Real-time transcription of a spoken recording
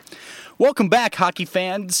Welcome back, hockey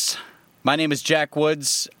fans. My name is Jack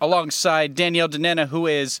Woods, alongside Danielle Denena, who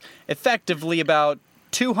is effectively about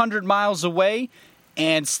 200 miles away,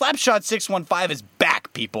 and Slapshot 615 is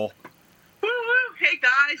back, people. Woo-woo. Hey,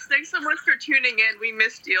 guys. Thanks so much for tuning in. We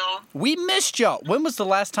missed y'all. We missed y'all. When was the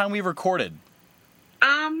last time we recorded?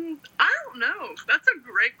 I don't know. That's a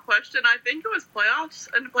great question. I think it was playoffs.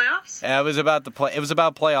 It was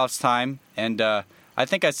about playoffs time, and I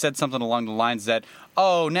think I said something along the lines that,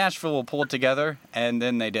 Nashville will pull it together, and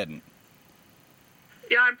then they didn't.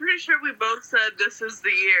 Yeah, I'm pretty sure we both said this is the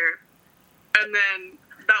year, and then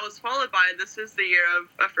that was followed by this is the year of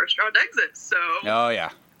a first-round exit, so... Oh,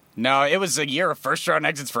 yeah. No, it was a year of first-round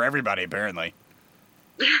exits for everybody, apparently.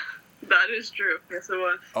 That is true. Yes, it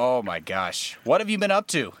was. Oh, my gosh. What have you been up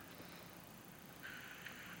to?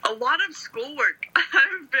 A lot of schoolwork.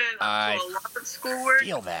 I've been up to a lot of schoolwork.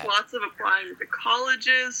 Feel that. Lots of applying to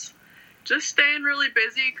colleges. Just staying really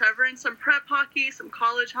busy, covering some prep hockey, some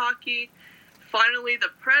college hockey. Finally, the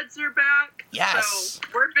Preds are back. Yes. So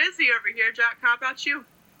we're busy over here, Jack. How about you?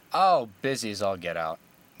 Oh, busy as all get out.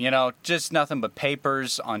 You know, just nothing but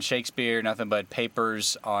papers on Shakespeare, nothing but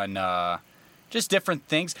papers on just different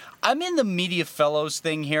things. I'm in the Media Fellows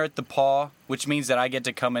thing here at the Paw, which means that I get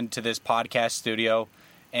to come into this podcast studio,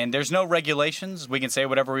 and there's no regulations. We can say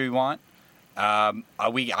whatever we want.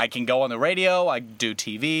 I can go on the radio, I do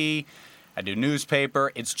TV, I do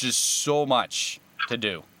newspaper. It's just so much to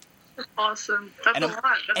do. Awesome. That's a lot.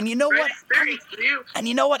 That's and you know a great what? experience for you. And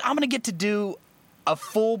you know what? I'm going to get to do a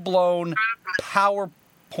full-blown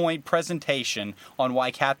PowerPoint presentation on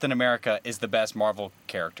why Captain America is the best Marvel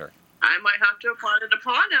character. I might have to apply to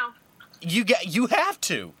DePaul now. You have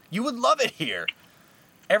to. You would love it here.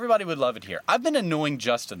 Everybody would love it here. I've been annoying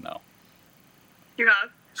Justin, though. You have?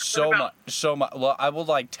 So much. Well, I will,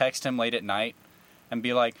 text him late at night and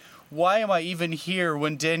be like, why am I even here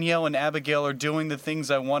when Danielle and Abigail are doing the things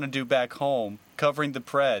I want to do back home, covering the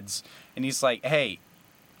Preds? And he's like, hey,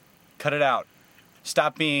 cut it out.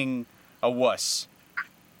 Stop being a wuss.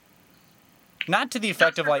 Not to the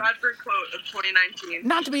effect of Bradford quote of 2019.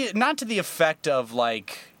 Not to the effect of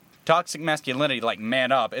toxic masculinity,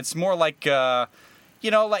 man up. It's more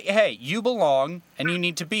hey, you belong and you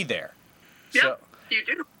need to be there. Yeah, so, you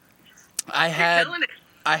do. You're killing it.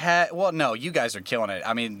 Well, no, you guys are killing it.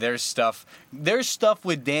 I mean, there's stuff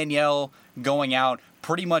with Danielle going out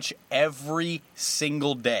pretty much every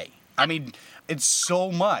single day. I mean, it's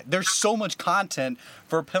so much. There's so much content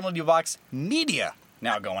for Penalty Box Media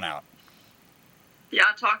now going out. Yeah,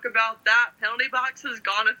 talk about that. Penalty Box has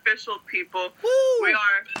gone official, people. Woo! We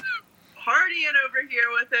are partying over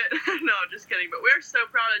here with it. No, just kidding. But we're so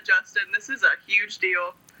proud of Justin. This is a huge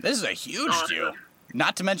deal. This is a huge deal.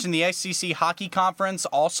 Not to mention the SEC Hockey Conference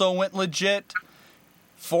also went legit.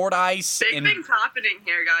 Fordyce. Big things happening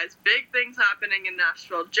here, guys. Big things happening in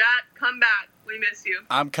Nashville. Jack, come back. We miss you.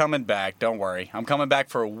 I'm coming back. Don't worry. I'm coming back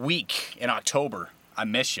for a week in October. I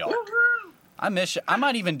miss y'all. Woo-hoo. I miss you. I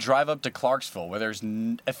might even drive up to Clarksville where there's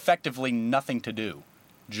effectively nothing to do.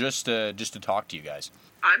 Just to talk to you guys.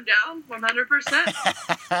 I'm down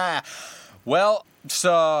 100%. Well,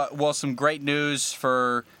 some great news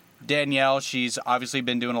for Danielle. She's obviously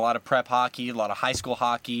been doing a lot of prep hockey, a lot of high school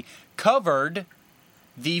hockey. Covered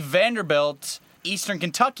the Vanderbilt Eastern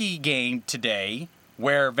Kentucky game today,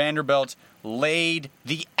 where Vanderbilt laid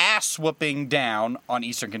the ass-whooping down on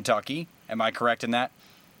Eastern Kentucky. Am I correct in that?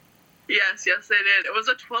 Yes, they did. It was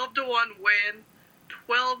a 12-1 win,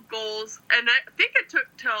 12 goals, and I think it took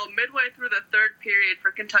till midway through the third period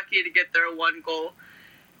for Kentucky to get their one goal.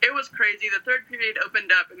 It was crazy. The third period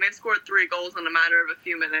opened up, and they scored 3 goals in a matter of a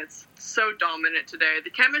few minutes. So dominant today. The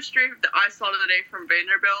chemistry that I saw today from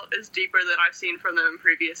Vanderbilt is deeper than I've seen from them in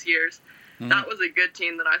previous years. Mm-hmm. That was a good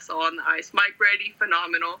team that I saw on the ice. Mike Brady,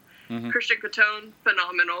 phenomenal. Mm-hmm. Christian Cotone,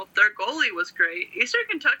 phenomenal. Their goalie was great. Eastern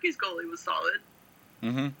Kentucky's goalie was solid.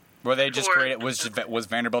 Mm-hmm. Were they just creating? Was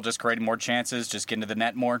Vanderbilt just creating more chances, just getting to the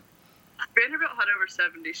net more? Vanderbilt had over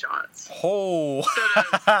 70 shots. Oh,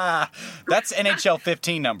 that's NHL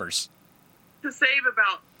 15 numbers. To save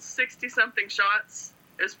about 60-something shots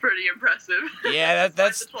is pretty impressive. Yeah,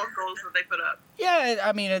 that's the 12 goals that they put up. Yeah,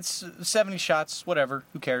 I mean, it's 70 shots, whatever.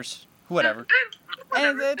 Who cares? Whatever.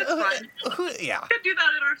 Whatever. It's fine. Yeah. We could do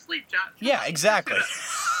that in our sleep, Jack. Yeah, exactly.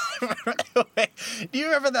 Do you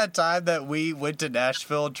remember that time that we went to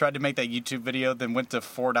Nashville and tried to make that YouTube video, then went to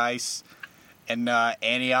Fordyce and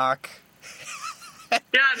Antioch?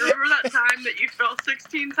 Yeah, and remember that time that you fell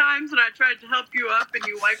 16 times and I tried to help you up and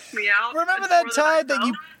you wiped me out? Remember that time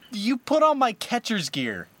that you put on my catcher's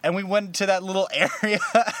gear and we went to that little area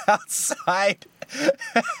outside?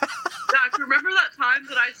 Zach, remember that time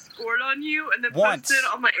that I scored on you and then Once. posted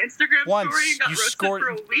on my Instagram Once. story and got You roasted scored. for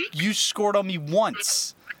a week? You scored on me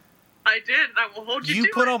once. I did, and I will hold you You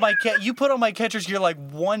to put it. on my you put on my catcher's gear like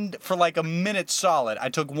one for like a minute solid. I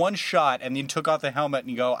took one shot and then took off the helmet and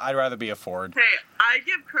you go, I'd rather be a forward. Hey, I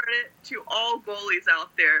give credit to all goalies out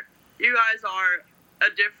there. You guys are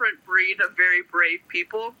a different breed of very brave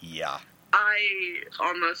people. Yeah. I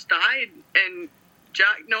almost died, and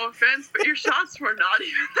Jack, no offense, but your shots were not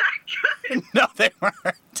even that good. No, they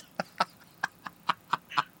weren't.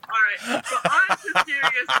 All right, but on to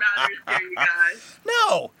serious matters here, you guys.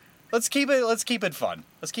 No. Let's keep it fun.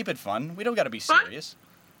 Let's keep it fun. We don't got to be Fun? serious.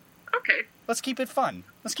 Okay, Let's keep it fun.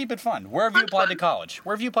 Let's keep it fun. Where have you Fun, applied to fun. college?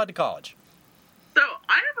 Where have you applied to college? so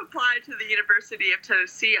I have applied to the University of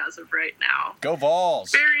Tennessee as of right now. Go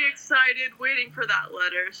Vols. Very excited, waiting for that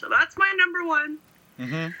letter. So that's my number one.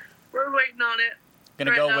 Mm-hmm. We're waiting on it.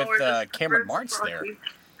 Gonna Right go now, with we're just Cameron first Martz there. rocky.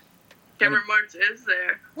 Cameron Martz is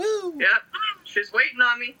there. Woo. Yep, she's waiting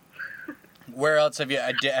on me. Where else have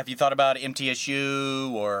you thought about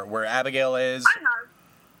MTSU or where Abigail is? I have.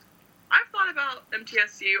 I've thought about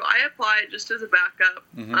MTSU. I applied just as a backup.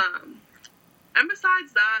 Mhm. And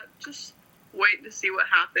besides that, just waiting to see what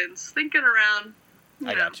happens. Thinking around.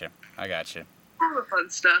 I got you. All the fun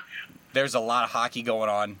stuff. There's a lot of hockey going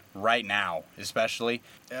on right now, especially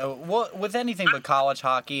with anything but college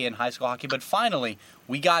hockey and high school hockey. But finally,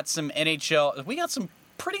 we got some NHL. We got some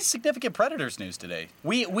pretty significant Predators news today.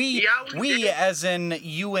 We did. as in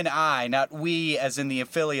you and I, not we as in the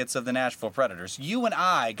affiliates of the Nashville Predators. You and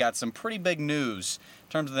I got some pretty big news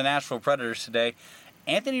in terms of the Nashville Predators today.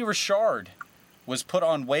 Anthony Richard was put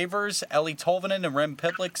on waivers. Ellie Tolvanen and Rem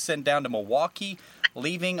Pitlick sent down to Milwaukee,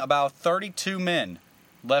 leaving about 32 men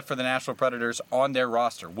left for the Nashville Predators on their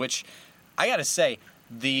roster, which I got to say,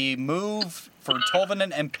 the move for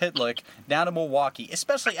Tolvanen and Pitlick down to Milwaukee,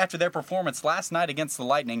 especially after their performance last night against the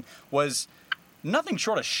Lightning, was nothing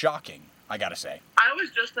short of shocking, I got to say. I was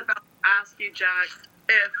just about to ask you, Jack,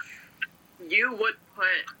 if you would put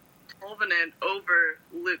Tolvanen over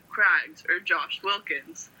Luke Craggs or Josh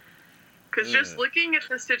Wilkins. Because just looking at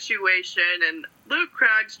the situation, and Luke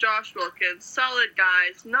Craggs, Josh Wilkins, solid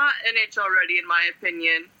guys, not NHL ready in my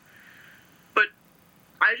opinion. But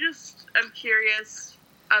I just am curious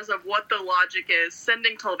as of what the logic is,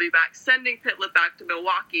 sending Tolby back, sending Pitlick back to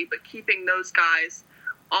Milwaukee, but keeping those guys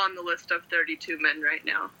on the list of 32 men right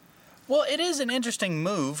now. Well, it is an interesting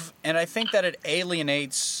move, and I think that it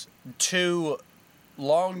alienates two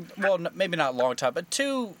maybe not long time, but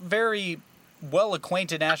two very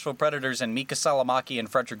well-acquainted Nashville Predators and Mika Salamaki and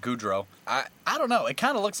Frederick Goudreau. I don't know. It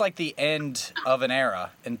kind of looks like the end of an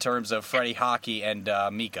era in terms of Freddie Hockey and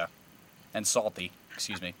Mika. And Salty,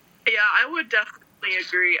 excuse me. Yeah, I would definitely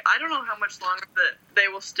agree. I don't know how much longer that they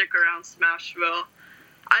will stick around Smashville.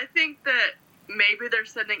 I think that maybe they're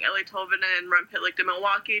sending Ellie Tolvanen and Rem Pitlick to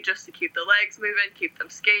Milwaukee just to keep the legs moving, keep them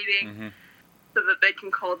skating, so that they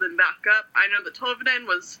can call them back up. I know that Tolvanen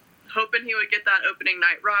was hoping he would get that opening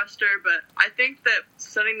night roster, but I think that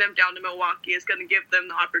sending them down to Milwaukee is going to give them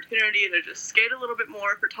the opportunity to just skate a little bit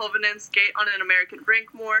more for Tolvanen, skate on an American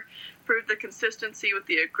rink more, prove the consistency with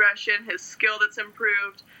the aggression, his skill that's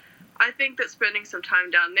improved. I think that spending some time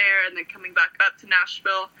down there and then coming back up to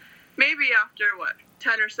Nashville, maybe after,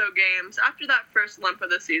 10 or so games, after that first lump of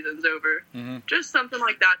the season's over, just something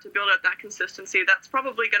like that to build up that consistency, that's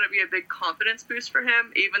probably going to be a big confidence boost for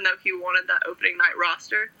him, even though he wanted that opening night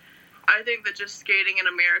roster. I think that just skating in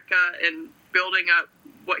America and building up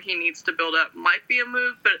what he needs to build up might be a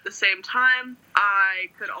move, but at the same time, I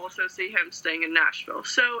could also see him staying in Nashville.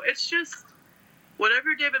 So it's just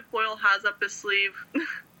whatever David Poile has up his sleeve,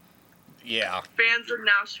 Yeah. fans of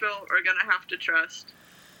Nashville are going to have to trust.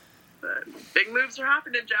 But big moves are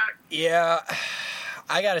happening, Jack. Yeah,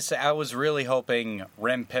 I gotta say, I was really hoping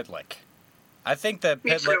Rem Pitlick. I think that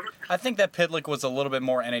Me too. Pitlick was a little bit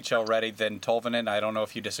more NHL ready than Tolvanen. I don't know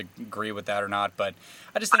if you disagree with that or not, but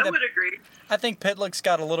I just think I would agree. I think Pitlick's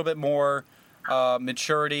got a little bit more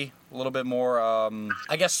maturity, a little bit more,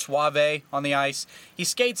 I guess, suave on the ice. He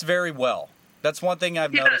skates very well. That's one thing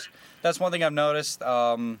I've noticed. That's one thing I've noticed.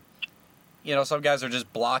 Some guys are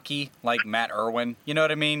just blocky, like Matt Irwin. You know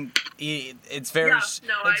what I mean? It's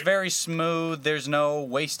very smooth. There's no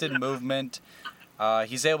wasted movement.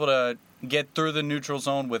 He's able to get through the neutral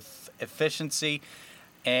zone with efficiency.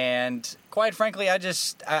 And quite frankly, I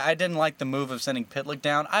didn't like the move of sending Pitlick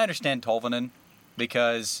down. I understand Tolvanen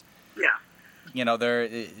because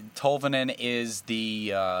Tolvanen is the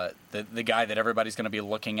guy that everybody's going to be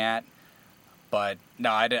looking at. But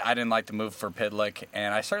no, I didn't like the move for Pitlick,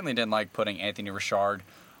 and I certainly didn't like putting Anthony Richard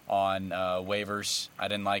on waivers. I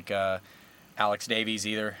didn't like Alex Davies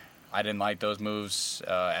either. I didn't like those moves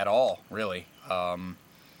at all, really.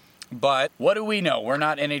 But what do we know? We're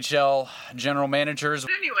not NHL general managers.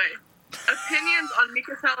 But anyway, opinions on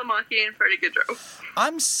Mika Salomaki and Freddie Gaudreau.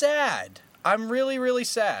 I'm sad. I'm really, really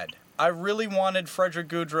sad. I really wanted Frederick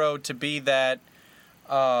Gaudreau to be that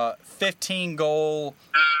 15-goal,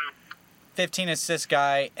 15-assist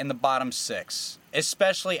guy in the bottom six,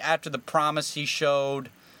 especially after the promise he showed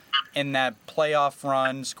in that playoff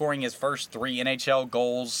run, scoring his first 3 NHL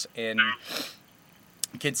goals in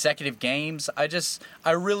consecutive games.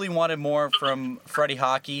 I really wanted more from Freddie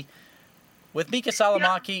Hockey. With Mika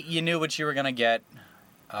Salomaki, you knew what you were going to get.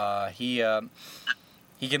 He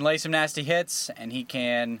can lay some nasty hits, and he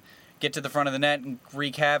can get to the front of the net and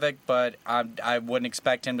wreak havoc, but I wouldn't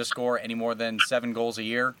expect him to score any more than 7 goals a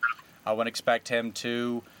year. I wouldn't expect him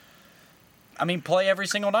to, play every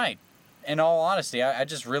single night. In all honesty, I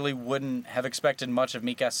just really wouldn't have expected much of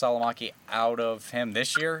Mika Salomaki out of him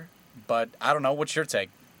this year. But I don't know. What's your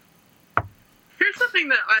take? Here's something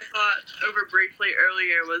that I thought over briefly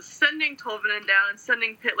earlier was sending Tolvanen down and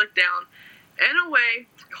sending Pitlick down. In a way,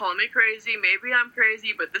 call me crazy, maybe I'm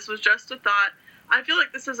crazy, but this was just a thought. I feel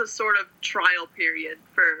like this is a sort of trial period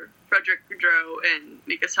for Frederick Gaudreau and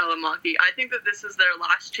Mika Salomaki. I think that this is their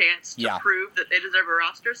last chance to prove that they deserve a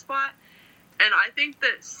roster spot. And I think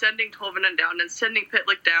that sending Tolvanen down and sending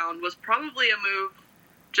Pitlick down was probably a move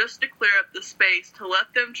just to clear up the space to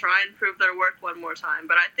let them try and prove their worth one more time.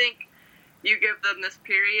 But I think you give them this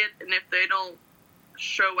period, and if they don't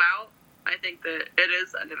show out, I think that it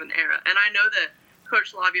is the end of an era. And I know that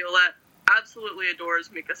Coach Laviolette absolutely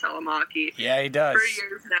adores Mika Salomaki. Yeah, he does. For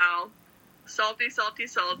years now. Salty, salty,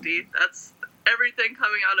 salty. That's everything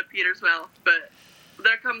coming out of Peter's mouth. But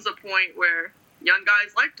there comes a point where young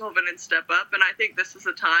guys like Tolvanen step up, and I think this is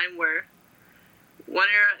a time where one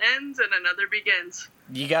era ends and another begins.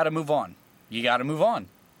 You got to move on. You got to move on.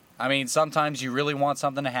 Sometimes you really want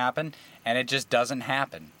something to happen, and it just doesn't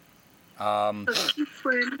happen. Just keep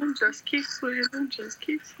swimming, just keep swimming, just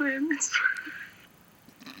keep swimming.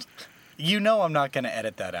 You know I'm not going to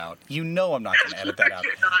edit that out.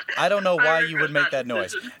 I don't know why you would make that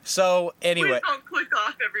noise. So, anyway. Please don't click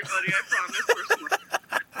off, everybody. I promise we're smart.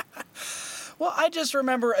 Well, I just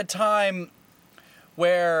remember a time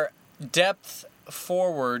where depth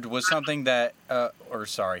forward was something that,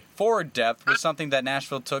 forward depth was something that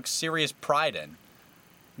Nashville took serious pride in.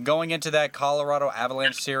 Going into that Colorado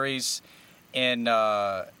Avalanche series in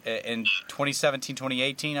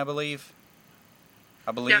 2017-2018, I believe.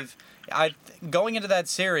 Yeah. Going into that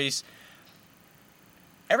series,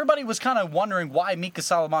 everybody was kind of wondering why Mika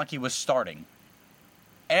Salomaki was starting.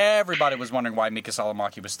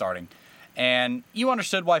 And you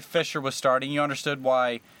understood why Fisher was starting. You understood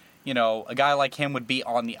why, a guy like him would be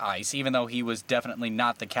on the ice, even though he was definitely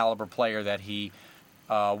not the caliber player that he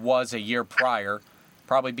was a year prior,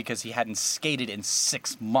 probably because he hadn't skated in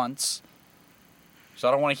 6 months. So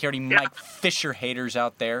I don't want to hear any Mike Fisher haters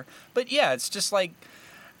out there. But yeah, it's just like,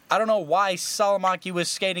 I don't know why Salomaki was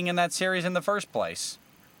skating in that series in the first place.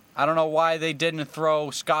 I don't know why they didn't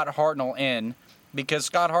throw Scott Hartnell in, because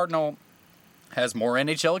Scott Hartnell has more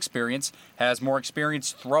NHL experience, has more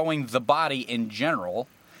experience throwing the body in general,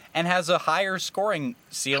 and has a higher scoring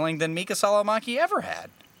ceiling than Mika Salomaki ever had.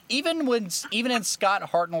 Even in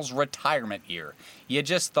Scott Hartnell's retirement year, you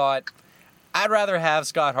just thought, I'd rather have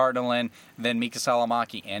Scott Hartnell in than Mika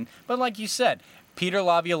Salomaki in. But like you said, Peter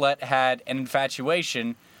Laviolette had an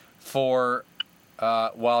infatuation for,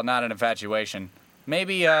 not an infatuation.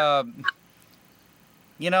 Maybe,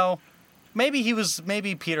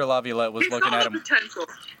 maybe Peter Laviolette was looking at him. Potential.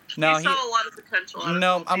 No, he saw a lot of potential.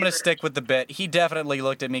 No, I'm going to stick with the bit. He definitely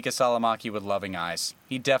looked at Mika Salomaki with loving eyes.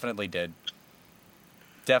 He definitely did.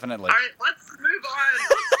 Definitely. All right, let's move on.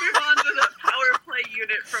 Let's move on to the power play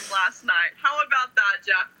unit from last night. How about that,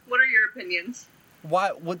 Jack? What are your opinions?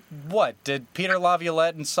 What? Did Peter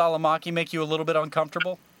Laviolette and Salomaki make you a little bit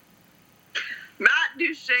uncomfortable? Matt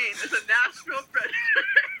Duchene is a Nashville Predator.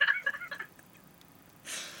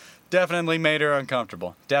 Definitely made her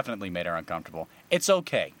uncomfortable. It's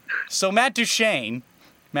okay. So Matt Duchene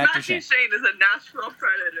is a Nashville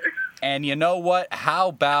Predator. And you know what? How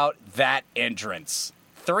about that entrance?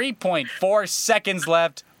 3.4 seconds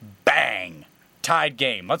left. Bang. Tied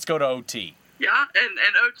game. Let's go to OT. Yeah,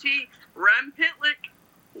 and OT, Rem Pitlick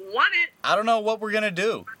won it. I don't know what we're going to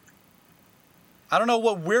do.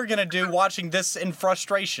 Watching this in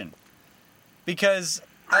frustration. Because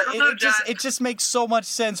it just makes so much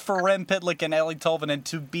sense for Rem Pitlick and Eeli Tolvanen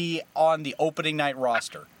to be on the opening night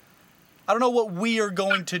roster. I don't know what we are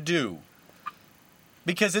going to do.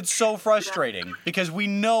 because it's so frustrating. Because we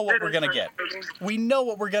know what It we're is going to get. frustrating. We know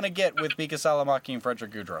what we're going to get with Mika Salamaki and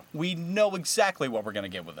Frederick Goudreau. We know exactly what we're going to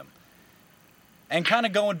get with them. And kind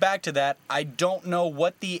of going back to that, I don't know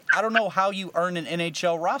how you earn an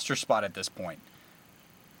NHL roster spot at this point.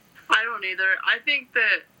 I don't either. I think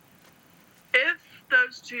that if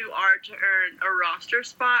those two are to earn a roster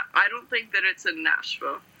spot, I don't think that it's in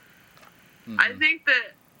Nashville. Mm-hmm. I think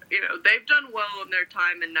that, they've done well in their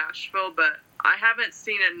time in Nashville, but I haven't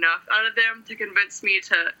seen enough out of them to convince me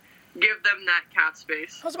to give them that cap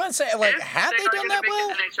space. I was about to say, have they done that well?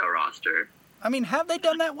 An NHL roster. I mean, have they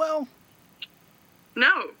done that well?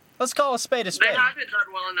 No. Let's call a spade a spade. They haven't done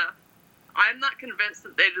well enough. I'm not convinced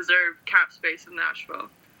that they deserve cap space in Nashville.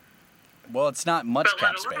 Well, it's not much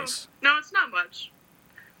cap space. No, it's not much.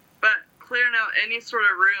 But clearing out any sort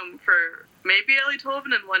of room for maybe Eeli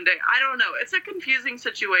Tolvanen one day. I don't know. It's a confusing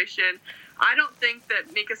situation. I don't think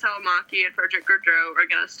that Mika Salamaki and Frederick Goudreau are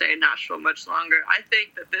going to stay in Nashville much longer. I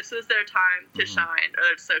think that this is their time to shine,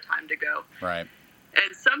 or it's their time to go. Right.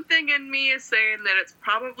 And something in me is saying that it's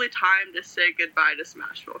probably time to say goodbye to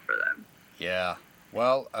Smashville for them. Yeah.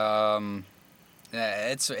 Well,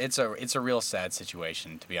 it's a real sad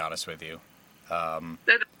situation, to be honest with you.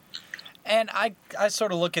 And I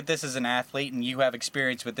sort of look at this as an athlete, and you have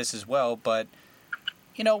experience with this as well. But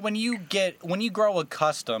when you grow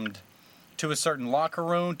accustomed to a certain locker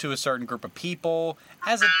room, to a certain group of people,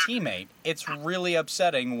 as a teammate, it's really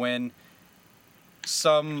upsetting when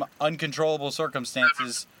some uncontrollable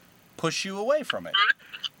circumstances push you away from it.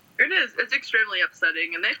 It is. It's extremely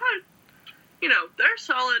upsetting. And they've had, they're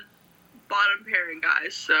solid bottom pairing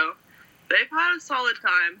guys. So they've had a solid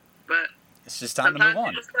time. But it's just time to move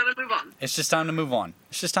on. You just gotta move on. It's just time to move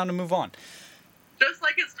on. Just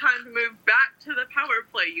like it's time to move back to the power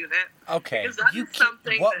play unit. Okay. Because that is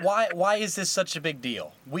something why is this such a big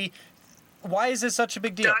deal? Why is this such a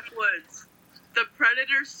big deal? Jack Woods. The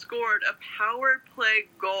Predators scored a power play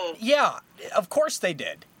goal. Yeah, of course they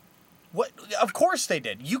did. Of course they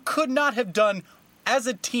did. You could not have done, as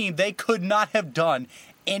a team, they could not have done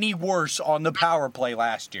any worse on the power play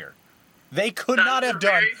last year. They could not have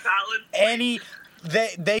done any.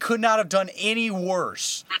 They could not have done any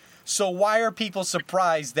worse. So why are people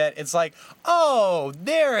surprised that it's like, oh,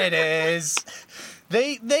 there it is?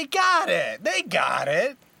 They got it. They got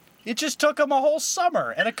it. It just took them a whole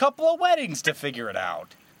summer and a couple of weddings to figure it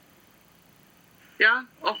out. Yeah,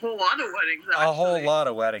 a whole lot of weddings, actually. A whole lot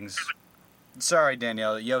of weddings. Sorry,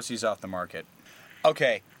 Danielle, Yossi's off the market.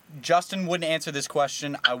 Okay, Justin wouldn't answer this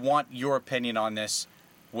question. I want your opinion on this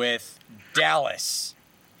with Dallas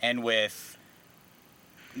and with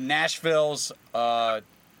Nashville's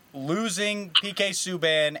losing PK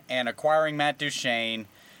Subban and acquiring Matt Duchene,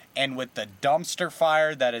 and with the dumpster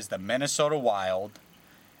fire that is the Minnesota Wild,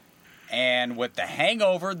 and with the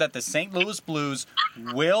hangover that the St. Louis Blues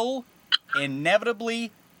will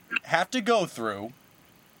inevitably have to go through,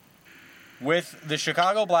 with the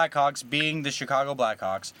Chicago Blackhawks being the Chicago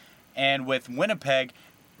Blackhawks, and with Winnipeg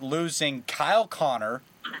losing Kyle Connor,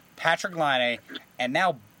 Patrick Laine, and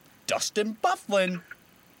now Dustin Byfuglien.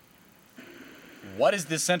 What is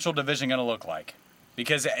this Central Division going to look like?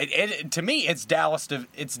 Because to me, it's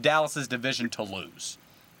Dallas's division to lose.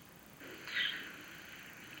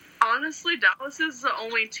 Honestly, Dallas is the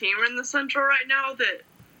only team in the Central right now that,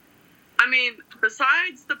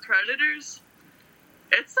 besides the Predators,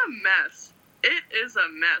 it's a mess. It is a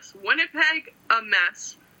mess. Winnipeg, a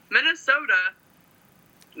mess. Minnesota,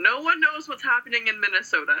 no one knows what's happening in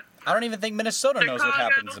Minnesota. I don't even think Minnesota knows what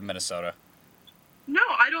happens in Minnesota. No,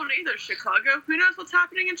 I don't either. Chicago, who knows what's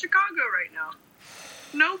happening in Chicago right now?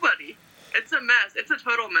 Nobody. It's a mess. It's a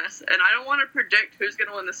total mess. And I don't want to predict who's going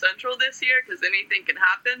to win the Central this year because anything can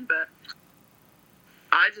happen, but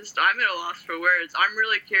I'm at a loss for words. I'm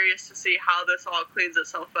really curious to see how this all cleans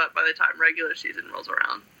itself up by the time regular season rolls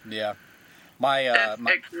around. Yeah.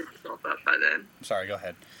 It cleans itself up by then. Sorry, go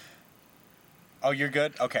ahead. Oh, you're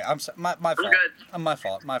good? Okay, my fault.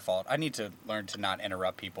 Good. My fault. I need to learn to not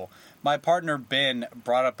interrupt people. My partner, Ben,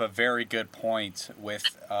 brought up a very good point with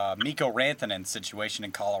Mikko Rantanen's situation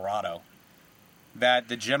in Colorado. That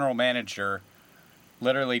the general manager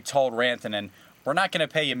literally told Rantanen, we're not going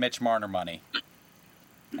to pay you Mitch Marner money.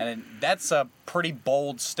 And that's a pretty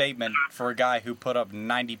bold statement for a guy who put up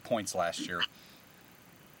 90 points last year.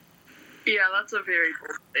 Yeah, that's a very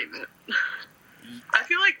bold statement. I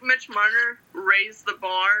feel like Mitch Marner raised the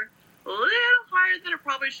bar a little higher than it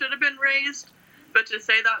probably should have been raised. But to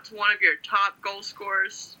say that to one of your top goal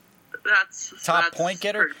scorers, that's point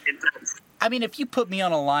getter? Intense. If you put me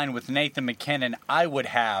on a line with Nathan MacKinnon, I would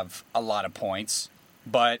have a lot of points.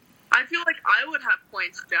 But I feel like I would have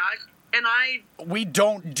points, Jack. and we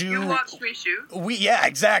don't do. You watched me shoot. Yeah,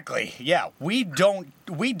 exactly. Yeah, we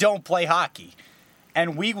don't play hockey,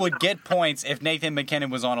 and we would get points if Nathan MacKinnon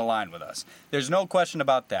was on a line with us. There's no question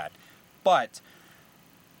about that. But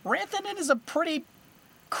Rantanen is a pretty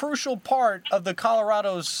crucial part of the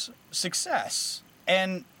Colorado's success,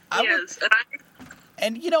 and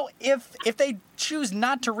if they choose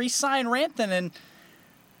not to re-sign Rantanen,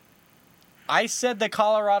 I said that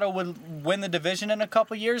Colorado would win the division in a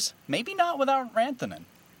couple years. Maybe not without Rantanen.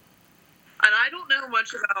 And I don't know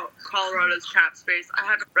much about Colorado's cap space. I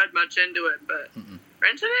haven't read much into it, but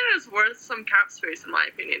Rantanen is worth some cap space in my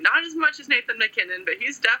opinion. Not as much as Nathan MacKinnon, but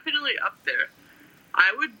he's definitely up there.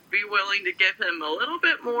 I would be willing to give him a little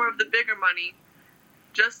bit more of the bigger money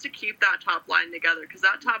just to keep that top line together, because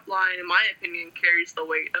that top line, in my opinion, carries the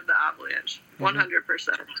weight of the Avalanche,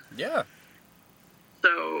 100%. Yeah.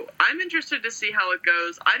 So I'm interested to see how it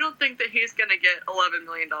goes. I don't think that he's going to get $11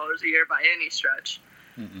 million a year by any stretch,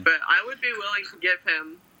 but I would be willing to give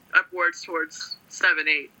him upwards towards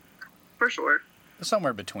 7-8 for sure.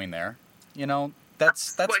 Somewhere between there,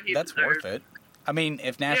 that's worth it. I mean,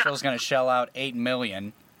 if Nashville's going to shell out $8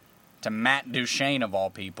 million to Matt Duchene of all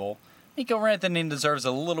people, Mikko Rantanen deserves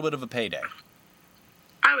a little bit of a payday.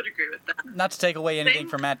 I would agree with that. Not to take away anything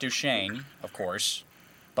from Matt Duchene, of course,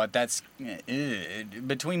 but that's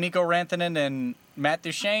between Mikko Rantanen and Matt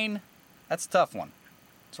Duchene. That's a tough one.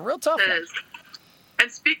 It's a real tough one. It is.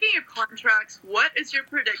 And speaking of contracts, what is your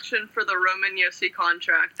prediction for the Roman Josi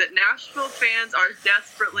contract that Nashville fans are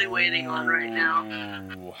desperately waiting on right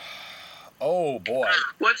now? Oh boy.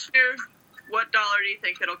 What dollar do you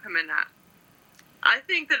think it'll come in at? I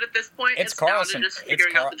think that at this point it's down to just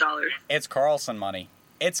figuring out the dollars. It's Karlsson money.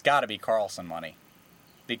 It's got to be Karlsson money,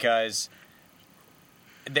 because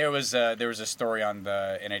there was a story on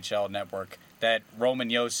the NHL Network that Roman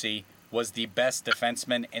Josi was the best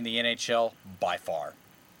defenseman in the NHL by far.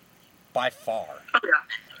 By far. Oh, yeah.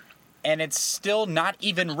 And it's still not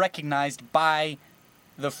even recognized by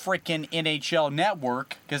the freaking NHL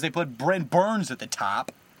Network because they put Brent Burns at the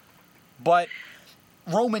top. But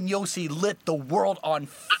Roman Josi lit the world on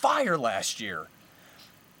fire last year.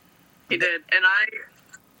 He did. And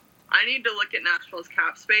I need to look at Nashville's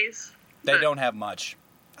cap space. They don't have much.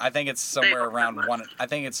 I think it's somewhere around one. I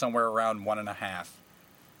think it's somewhere around 1.5.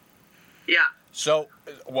 Yeah. So,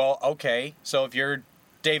 well, okay. So if you're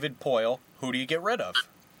David Poile, who do you get rid of?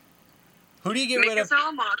 Who do you get rid of?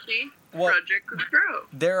 Salamaki, Frederick Gaudreau.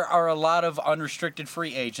 There are a lot of unrestricted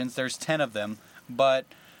free agents. There's 10 of them, but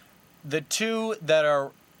the two that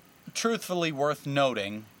are truthfully worth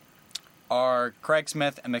noting are Craig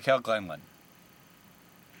Smith and Mikael Glenlund.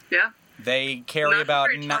 Yeah. They carry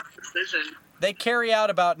They carry out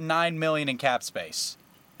about $9 million in cap space,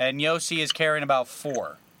 and Josi is carrying about $4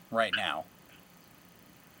 million right now.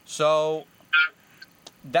 So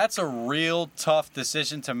that's a real tough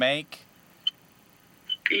decision to make.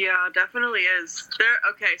 Yeah, definitely is.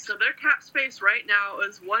 So their cap space right now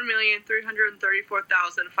is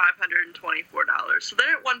 $1,334,524. So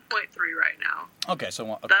they're at 1.3 right now. Okay,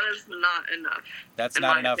 so that is not enough. That's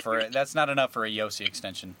not enough for a Josi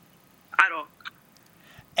extension at all.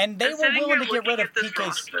 And they were willing to get rid of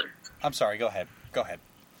PK's. I'm sorry. Go ahead.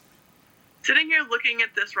 Sitting here looking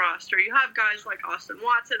at this roster, you have guys like Austin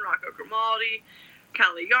Watson, Rocco Grimaldi,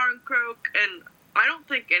 Kelly Yarncroke, and I don't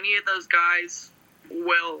think any of those guys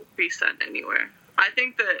will be sent anywhere. I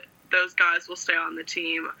think that those guys will stay on the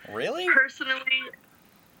team. Really? Personally,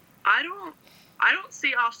 I don't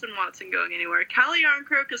see Austin Watson going anywhere. Kelly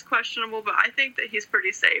Yarncroke is questionable, but I think that he's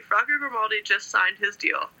pretty safe. Rocco Grimaldi just signed his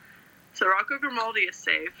deal. So Rocco Grimaldi is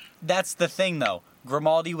safe. That's the thing, though.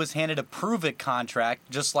 Grimaldi was handed a prove-it contract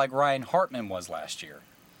just like Ryan Hartman was last year.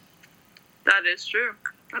 That is true.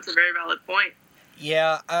 That's a very valid point.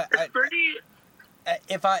 Yeah.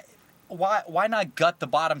 It's why not gut the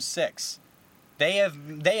bottom six? They have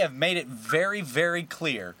made it very, very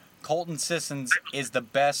clear Colton Sissons is the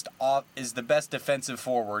best defensive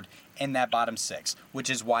forward in that bottom six, which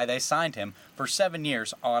is why they signed him for 7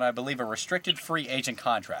 years on, I believe, a restricted free agent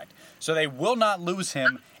contract. So they will not lose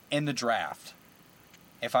him in the draft,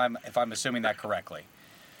 if I'm assuming that correctly.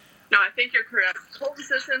 No, I think you're correct. Colton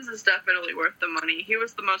Sissons is definitely worth the money. He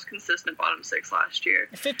was the most consistent bottom six last year.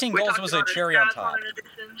 15 goals was a cherry on top.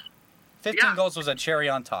 15 goals was a cherry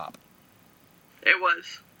on top. It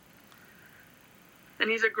was. And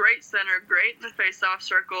he's a great center, great in the face-off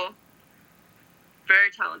circle, very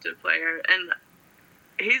talented player, and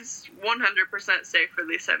he's 100% safe for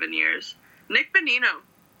these 7 years. Nick Bonino.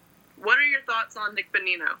 What are your thoughts on Nick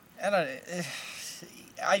Bonino?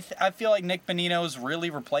 I feel like Nick Bonino is really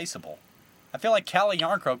replaceable. I feel like Calle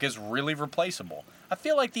Yarncroke is really replaceable. I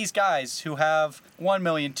feel like these guys who have $1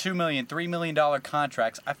 million, $2 million, $3 million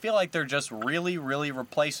contracts, I feel like they're just really, really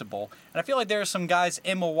replaceable. And I feel like there are some guys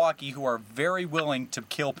in Milwaukee who are very willing to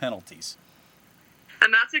kill penalties.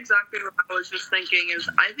 And that's exactly what I was just thinking, is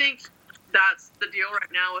I think that's the deal right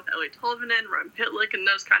now with Ellie Tolvanen, Rem Pitlick, and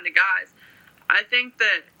those kind of guys. I think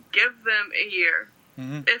that give them a year,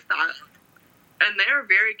 if that, and they're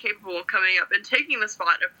very capable of coming up and taking the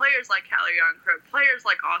spot of players like Calle Jarnkrok, players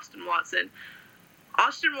like Austin Watson.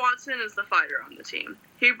 Austin Watson is the fighter on the team.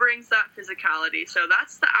 He brings that physicality. So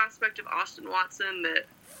that's the aspect of Austin Watson that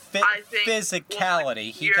I think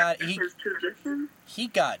physicality. He got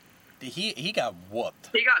whooped.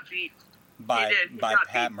 He got beat. By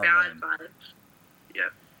Pat Maroon. Yeah.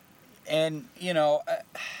 And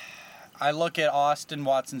I look at Austin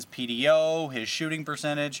Watson's PDO, his shooting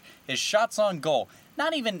percentage, his shots on goal,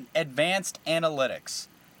 not even advanced analytics.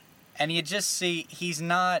 And you just see he's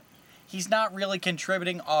not really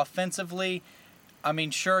contributing offensively. I mean,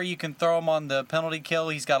 sure, you can throw him on the penalty kill.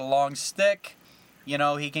 He's got a long stick.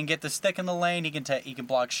 He can get the stick in the lane. He can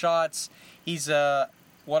block shots. He's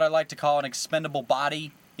what I like to call an expendable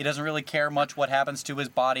body. He doesn't really care much what happens to his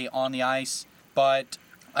body on the ice. But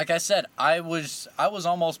like I said, I was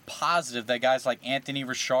almost positive that guys like Anthony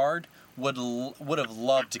Richard would have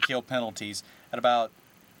loved to kill penalties at about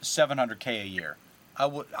 $700K a year.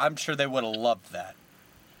 I'm sure they would have loved that.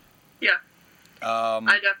 Yeah. I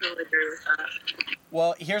definitely agree with that.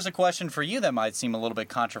 Well, here's a question for you that might seem a little bit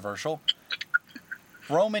controversial.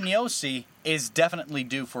 Roman Josi is definitely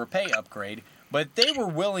due for a pay upgrade, but they were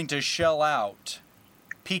willing to shell out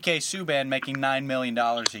PK Subban making $9 million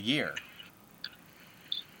a year.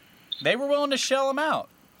 They were willing to shell him out.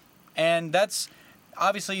 And that's,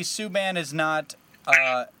 obviously, Subban is not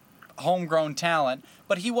homegrown talent,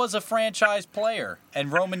 but he was a franchise player,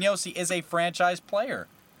 and Roman Josi is a franchise player.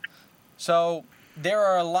 So there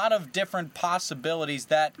are a lot of different possibilities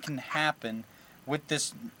that can happen with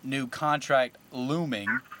this new contract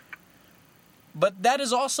looming. But that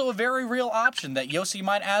is also a very real option, that Josi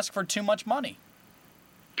might ask for too much money.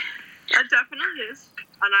 It definitely is.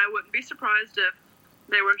 And I wouldn't be surprised if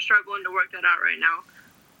they were struggling to work that out right now.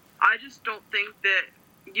 I just don't think that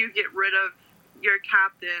you get rid of your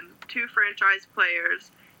captain, 2 franchise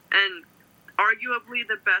players, and arguably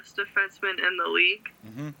the best defenseman in the league.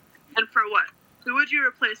 Mm-hmm. And for what? Who would you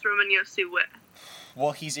replace Roman Josi with?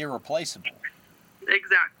 Well, he's irreplaceable.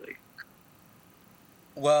 Exactly.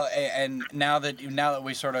 Well, and now that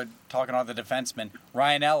we sort of talking about the defenseman,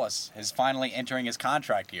 Ryan Ellis is finally entering his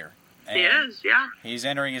contract year. And he is, yeah. He's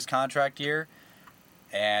entering his contract year,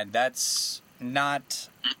 and that's not.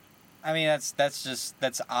 I mean,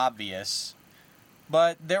 that's obvious.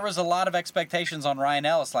 But there was a lot of expectations on Ryan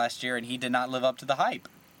Ellis last year, and he did not live up to the hype.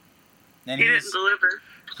 And he didn't deliver.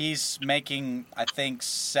 He's making, I think,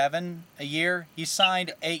 $7 a year. He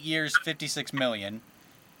signed 8 years, $56 million,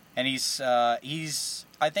 and I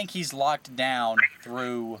think he's locked down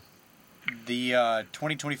through the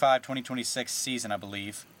 2025-2026 season, I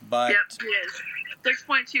believe. But yep, he is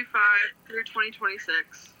 6.25 through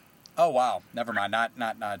 2026. Oh wow, never mind. Not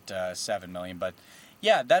 $7 million, but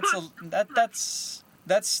yeah, that's a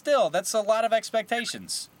lot of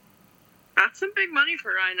expectations. That's some big money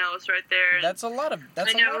for Ryan Ellis right there. That's a lot of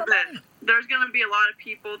money. There's going to be a lot of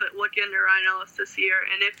people that look into Ryan Ellis this year,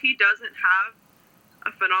 and if he doesn't have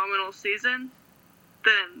a phenomenal season,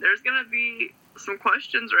 then there's going to be some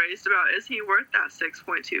questions raised about, is he worth that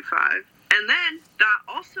 6.25? And then that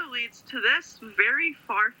also leads to this very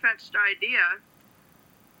far-fetched idea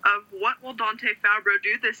of what will Dante Fabro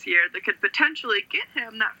do this year that could potentially get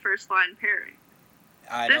him that first-line pairing.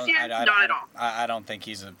 Not at all. I don't think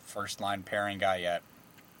he's a first-line pairing guy yet.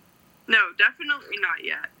 No, definitely not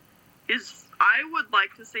yet. I would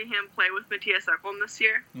like to see him play with Mattias Ekholm this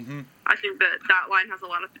year. Mm-hmm. I think that line has a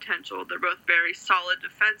lot of potential. They're both very solid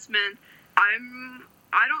defensemen. I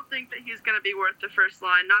don't think that he's going to be worth the first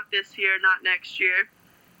line. Not this year, not next year.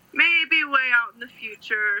 Maybe way out in the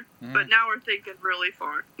future, but now we're thinking really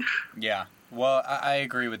far. Yeah, well, I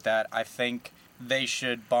agree with that. I think they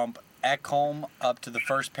should bump Ekholm up to the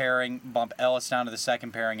first pairing, bump Ellis down to the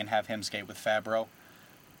second pairing, and have him skate with Fabro.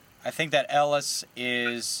 I think that Ellis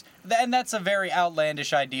is... And that's a very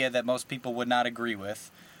outlandish idea that most people would not agree with.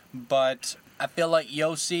 But I feel like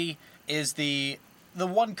Josi is the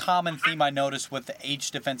one common theme I notice with each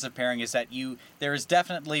defensive pairing is that there is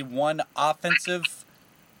definitely one offensive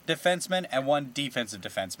defenseman and one defensive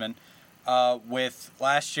defenseman. With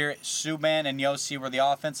last year, Subban and Josi were the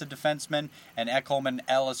offensive defensemen, and Ekholm and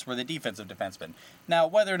Ellis were the defensive defensemen. Now,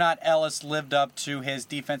 whether or not Ellis lived up to his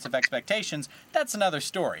defensive expectations, that's another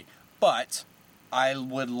story. But I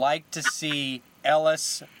would like to see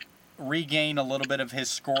Ellis regain a little bit of his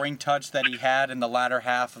scoring touch that he had in the latter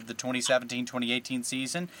half of the 2017-2018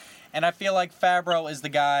 season. And I feel like Fabro is the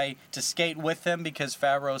guy to skate with him because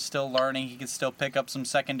Fabro is still learning. He can still pick up some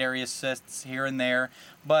secondary assists here and there.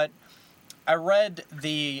 But I read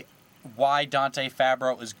the Why Dante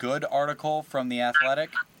Fabro is Good article from The Athletic,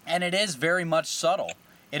 and it is very much subtle.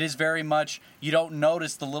 It is very much, you don't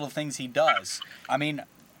notice the little things he does. I mean,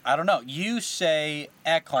 I don't know. You say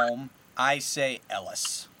Ekholm, I say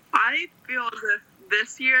Ellis. I feel as if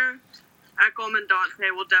this year, Ekholm and Dante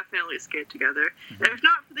will definitely skate together. Mm-hmm. If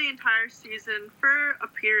not for the entire season, for a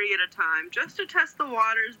period of time, just to test the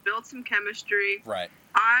waters, build some chemistry. Right.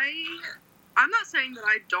 I'm not saying that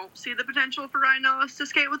I don't see the potential for Ryan Ellis to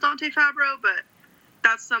skate with Dante Fabro, but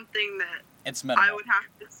that's something that it's minimal. I would have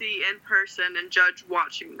to see in person and judge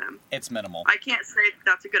watching them. It's minimal. I can't say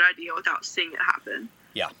that's a good idea without seeing it happen.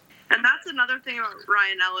 Yeah. And that's another thing about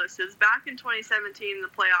Ryan Ellis is back in 2017 in the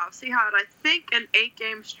playoffs, he had, I think, an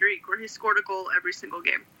 8-game streak where he scored a goal every single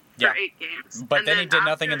game for 8 games. But then he did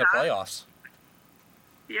nothing in the playoffs.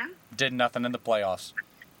 Yeah. Did nothing in the playoffs.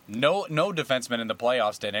 No defenseman in the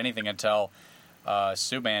playoffs did anything until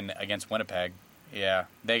Subban against Winnipeg. Yeah,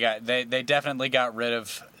 they definitely got rid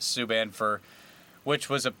of Subban which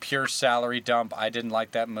was a pure salary dump. I didn't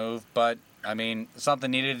like that move, but I mean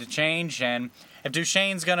something needed to change. And if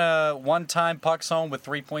Duchesne's gonna one-time pucks home with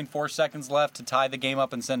 3.4 seconds left to tie the game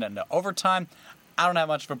up and send it into overtime, I don't have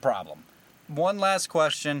much of a problem. One last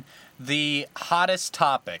question: the hottest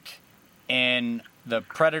topic in the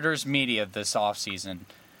Predators media this offseason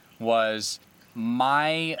was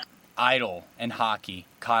my idol in hockey,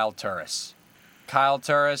 Kyle Turris. Kyle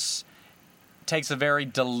Turris takes a very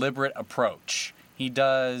deliberate approach. He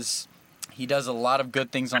does a lot of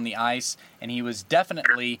good things on the ice, and he was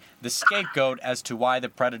definitely the scapegoat as to why the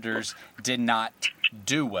Predators did not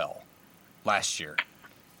do well last year.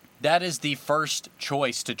 That is the first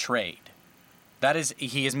choice to trade.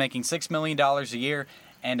 He is making $6 million a year,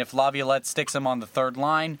 and if Laviolette sticks him on the third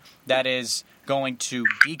line, that is going to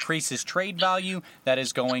decrease his trade value. That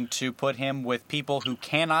is going to put him with people who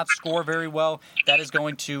cannot score very well. That is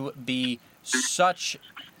going to be such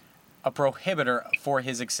a prohibitor for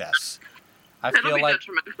his success. I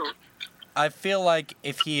feel like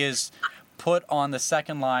if he is put on the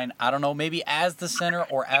second line, I don't know, maybe as the center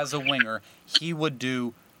or as a winger, he would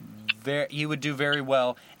do very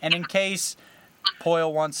well. And in case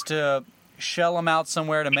Poyle wants to shell him out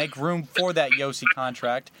somewhere to make room for that Yossi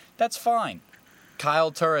contract, that's fine.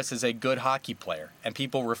 Kyle Turris is a good hockey player, and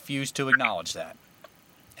people refuse to acknowledge that.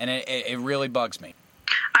 And it really bugs me.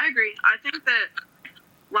 I agree. I think that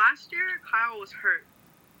last year, Kyle was hurt.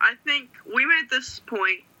 I think we made this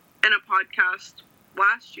point in a podcast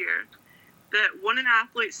last year that when an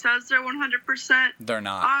athlete says they're 100%, they're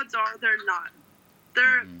not. Odds are they're not.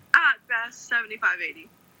 They're at best 75, 80.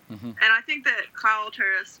 Mm-hmm. And I think that Kyle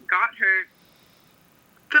Turris got hurt,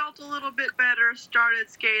 felt a little bit better, started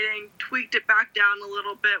skating, tweaked it back down a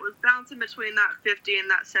little bit, was bouncing between that 50 and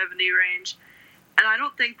that 70 range. And I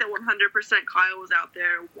don't think that 100% Kyle was out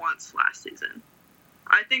there once last season.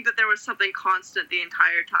 I think that there was something constant the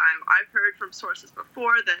entire time. I've heard from sources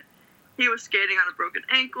before that he was skating on a broken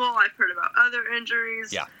ankle. I've heard about other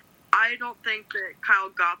injuries. Yeah. I don't think that Kyle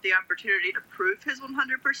got the opportunity to prove his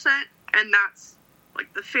 100%, and that's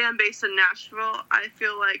like the fan base in Nashville, I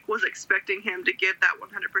feel like, was expecting him to give that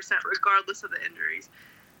 100% regardless of the injuries.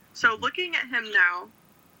 So looking at him now,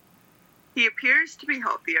 he appears to be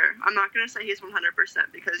healthier. I'm not going to say he's 100%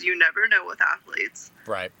 because you never know with athletes.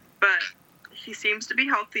 Right. But he seems to be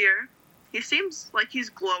healthier. He seems like he's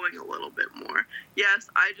glowing a little bit more. Yes,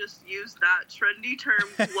 I just used that trendy term,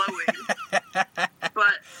 glowing.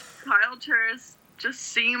 But Kyle Turris just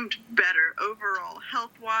seemed better overall,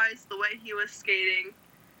 health-wise, the way he was skating.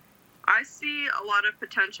 I see a lot of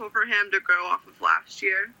potential for him to grow off of last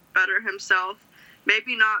year, better himself.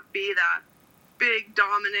 Maybe not be that big,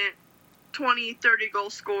 dominant 20, 30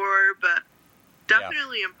 goal scorer, but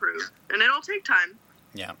definitely improve. And it'll take time.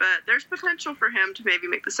 Yeah. But there's potential for him to maybe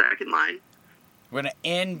make the second line. We're going to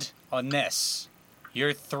end on this.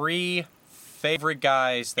 Your 3 favorite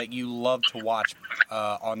guys that you love to watch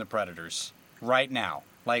on the Predators right now.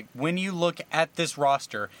 Like, when you look at this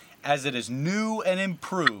roster as it is new and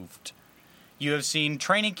improved, you have seen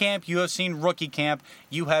training camp, you have seen rookie camp,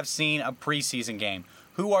 you have seen a preseason game.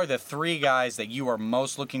 Who are the 3 guys that you are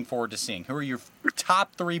most looking forward to seeing? Who are your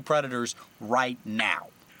top 3 Predators right now?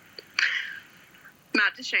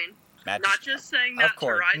 Matt Duchene. Not just saying that to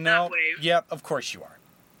ride that wave. Yep, of course you are.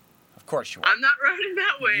 Of course you are. I'm not riding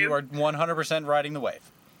that wave. You are 100% riding the wave.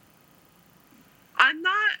 I'm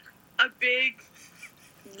not a big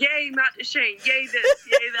yay, Matt Duchene, yay this,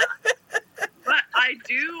 yay that. But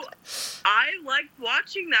I liked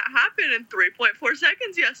watching that happen in 3.4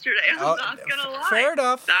 seconds yesterday. I'm not going to lie. Fair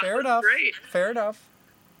enough. That fair was enough. great. Fair enough.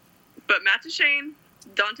 But Matt Duchene,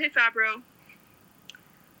 Dante Fabro,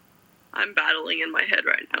 I'm battling in my head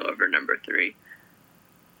right now over number 3.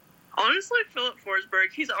 Honestly, Philip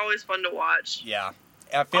Forsberg, he's always fun to watch. Yeah.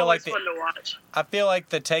 I feel like fun to watch. I feel like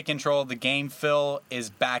the take control of the game, Phil, is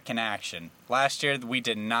back in action. Last year, we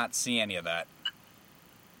did not see any of that.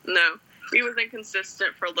 No. He was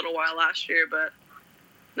inconsistent for a little while last year, but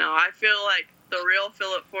no, I feel like the real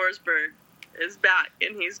Philip Forsberg is back,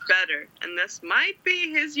 and he's better. And this might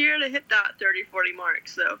be his year to hit that 30-40 mark.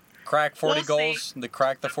 So crack 40 we'll goals? See.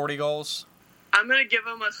 Crack the 40 goals? I'm going to give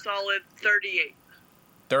him a solid 38.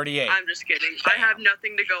 38. I'm just kidding. Bam. I have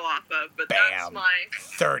nothing to go off of, but Bam. that's my...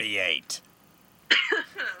 38.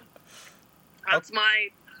 That's my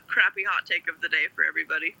crappy hot take of the day for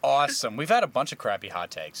everybody. Awesome. We've had a bunch of crappy hot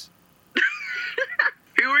takes.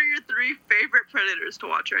 Who are your 3 favorite Predators to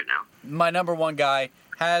watch right now? My number 1 guy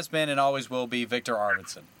has been and always will be Victor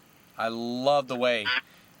Arvidsson. I love the way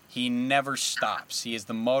he never stops. He is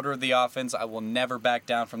the motor of the offense. I will never back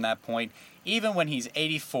down from that point. Even when he's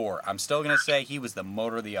 84, I'm still going to say he was the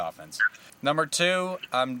motor of the offense. Number 2,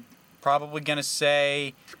 I'm probably going to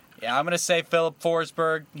say, I'm going to say Philip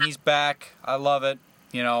Forsberg. He's back. I love it.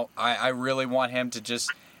 You know, I really want him to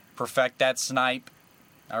just perfect that snipe.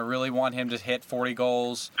 I really want him to hit 40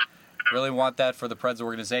 goals. Really want that for the Preds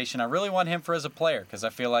organization. I really want him for as a player because I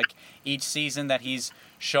feel like each season that he's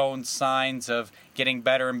shown signs of getting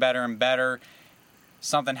better and better and better,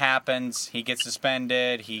 something happens, he gets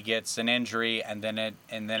suspended, he gets an injury, and then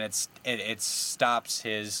it stops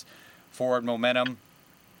his forward momentum.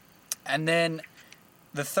 And then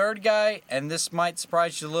the third guy, and this might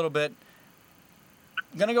surprise you a little bit,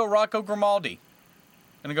 I'm going to go Rocco Grimaldi.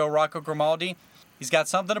 He's got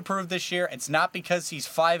something to prove this year. It's not because he's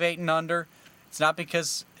 5'8" and under. It's not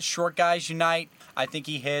because short guys unite. I think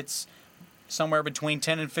he hits somewhere between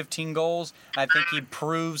 10 and 15 goals. I think he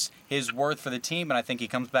proves his worth for the team, and I think he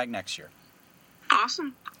comes back next year.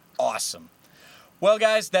 Awesome. Well,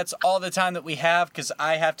 guys, that's all the time that we have because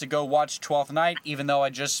I have to go watch 12th Night, even though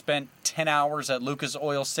I just spent 10 hours at Lucas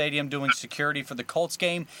Oil Stadium doing security for the Colts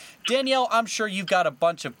game. Danielle, I'm sure you've got a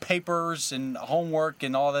bunch of papers and homework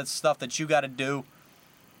and all that stuff that you got to do.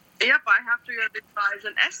 Yep, I have to go revise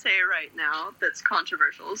an essay right now that's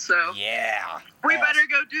controversial, so yeah, we better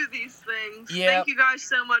go do these things. Yep. Thank you guys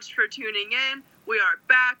so much for tuning in. We are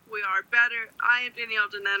back. We are better. I am Danielle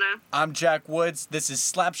Denena. I'm Jack Woods. This is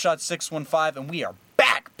Slapshot 615, and we are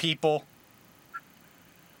back, people.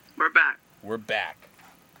 We're back. We're back.